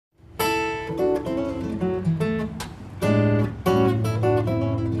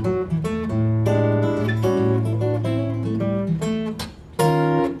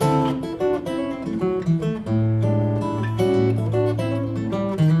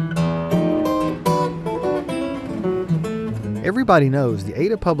Everybody knows the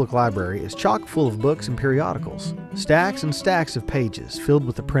Ada Public Library is chock full of books and periodicals, stacks and stacks of pages filled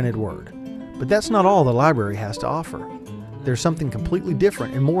with the printed word. But that's not all the library has to offer. There's something completely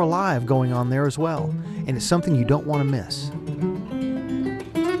different and more alive going on there as well, and it's something you don't want to miss.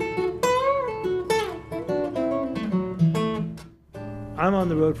 I'm on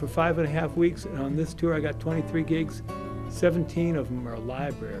the road for 5.5 weeks, and on this tour I got 23 gigs. 17 of them are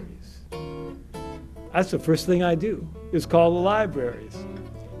libraries. That's the first thing I do, is call the libraries.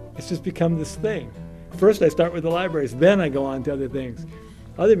 It's just become this thing. First I start with the libraries, then I go on to other things.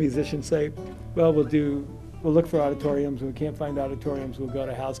 Other musicians say, well, we'll look for auditoriums. When we can't find auditoriums, we'll go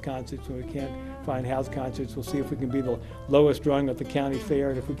to house concerts. When we can't find house concerts, we'll see if we can be the lowest rung at the county fair,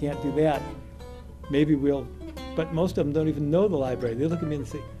 and if we can't do that, maybe we'll. But most of them don't even know the library. They look at me and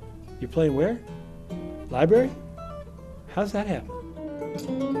say, you're playing where? Library? How's that happen?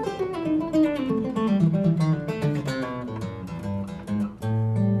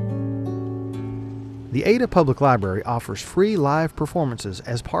 The Ada Public Library offers free live performances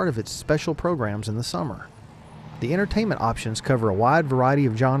as part of its special programs in the summer. The entertainment options cover a wide variety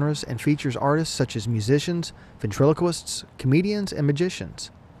of genres and features artists such as musicians, ventriloquists, comedians, and magicians.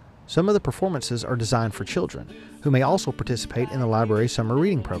 Some of the performances are designed for children, who may also participate in the library's summer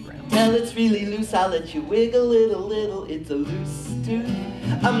reading program. Well, it's really loose, I'll let you wiggle it a little, it's a loose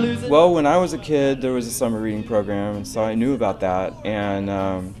tune. I'm losing. Well, when I was a kid, there was a summer reading program, and so I knew about that,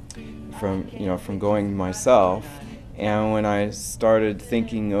 and from going myself. And when I started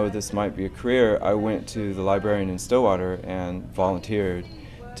thinking, oh, this might be a career, I went to the librarian in Stillwater and volunteered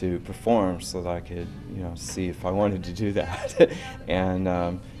to perform so that I could, see if I wanted to do that.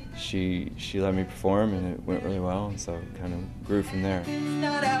 And she let me perform, and it went really well, and so it kind of grew from there.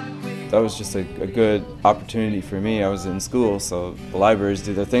 That was just a good opportunity for me. I was in school, so the libraries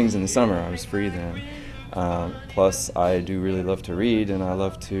do their things in the summer. I was free then. Plus, I do really love to read, and I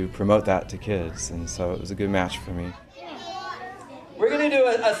love to promote that to kids, and so it was a good match for me. We're going to do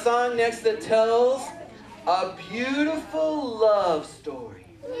a song next that tells a beautiful love story.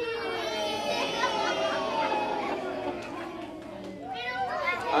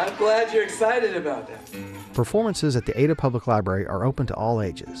 I'm glad you're excited about that. Performances at the Ada Public Library are open to all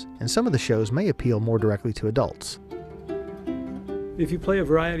ages, and some of the shows may appeal more directly to adults. If you play a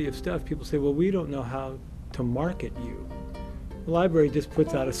variety of stuff, people say, well, we don't know how to market you. The library just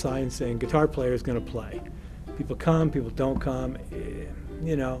puts out a sign saying guitar player is going to play. People come, people don't come.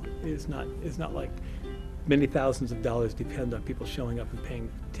 It's not like many thousands of dollars depend on people showing up and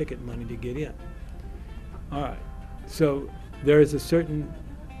paying ticket money to get in. All right, so there is a certain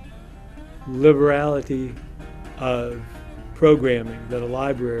liberality of programming that a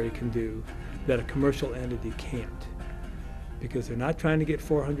library can do that a commercial entity can't, because they're not trying to get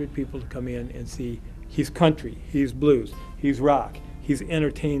 400 people to come in and see he's country, he's blues, he's rock, he's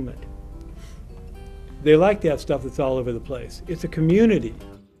entertainment. They like that stuff that's all over the place. It's a community.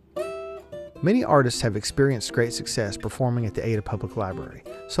 Many artists have experienced great success performing at the Ada Public Library,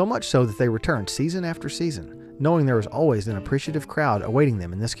 so much so that they return season after season, knowing there is always an appreciative crowd awaiting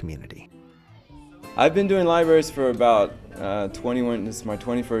them in this community. I've been doing libraries for about 21, this is my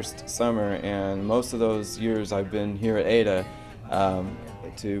 21st summer, and most of those years I've been here at Ada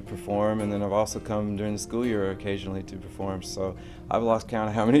to perform, and then I've also come during the school year occasionally to perform, so I've lost count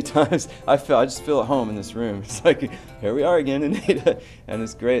of how many times I just feel at home in this room. It's like, here we are again in Ada, and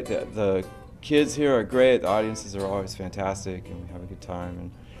it's great. The kids here are great, the audiences are always fantastic, and we have a good time,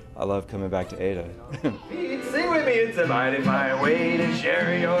 and I love coming back to Ada. Sing with me, it's a mighty fine way to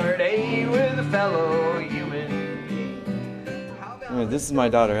share your day with a fellow human being. This is my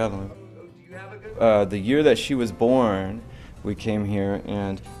daughter, Evelyn. The year that she was born, we came here,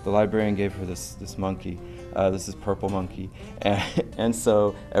 and the librarian gave her this monkey. This is Purple Monkey, and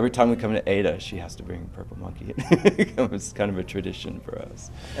so every time we come to Ada, she has to bring Purple Monkey. It's kind of a tradition for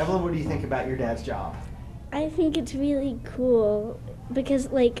us. Evelyn, what do you think about your dad's job? I think it's really cool because,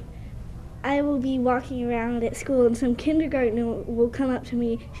 I will be walking around at school and some kindergartner will come up to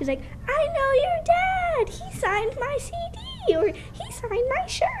me. She's like, I know your dad. He signed my CD or he signed my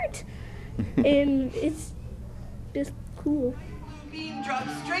shirt. And it's just cool. Beam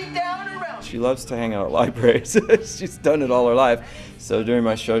drops straight down around. She loves to hang out at libraries. She's done it all her life. So during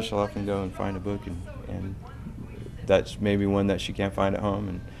my show, she'll often go and find a book, and that's maybe one that she can't find at home,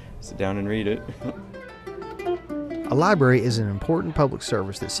 and sit down and read it. A library is an important public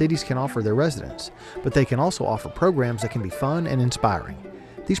service that cities can offer their residents, but they can also offer programs that can be fun and inspiring.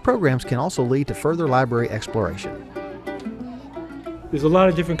 These programs can also lead to further library exploration. There's a lot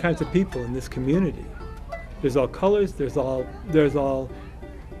of different kinds of people in this community. There's all colors, there's all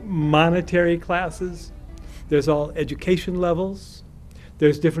monetary classes, There's all education levels.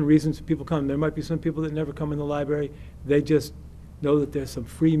 There's different reasons people come. There might be some people that never come in the library. They just know that there's some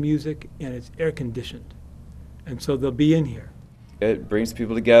free music and it's air conditioned. And so they'll be in here. It brings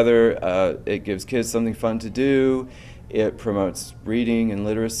people together. It gives kids something fun to do. It promotes reading and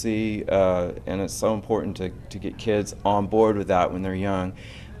literacy, and it's so important to get kids on board with that when they're young.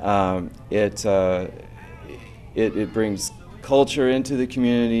 It brings culture into the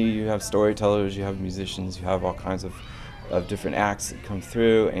community. You have storytellers, you have musicians, you have all kinds of different acts that come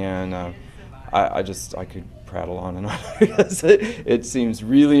through, and I could prattle on and on because it seems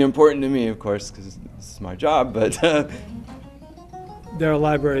really important to me, of course, because this is my job, but there are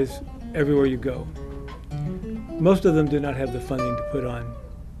libraries everywhere you go. Most of them do not have the funding to put on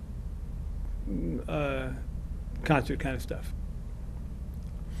concert kind of stuff.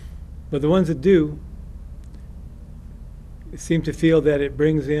 But the ones that do seem to feel that it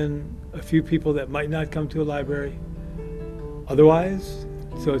brings in a few people that might not come to a library otherwise,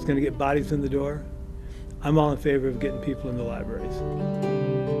 so it's going to get bodies in the door. I'm all in favor of getting people in the libraries.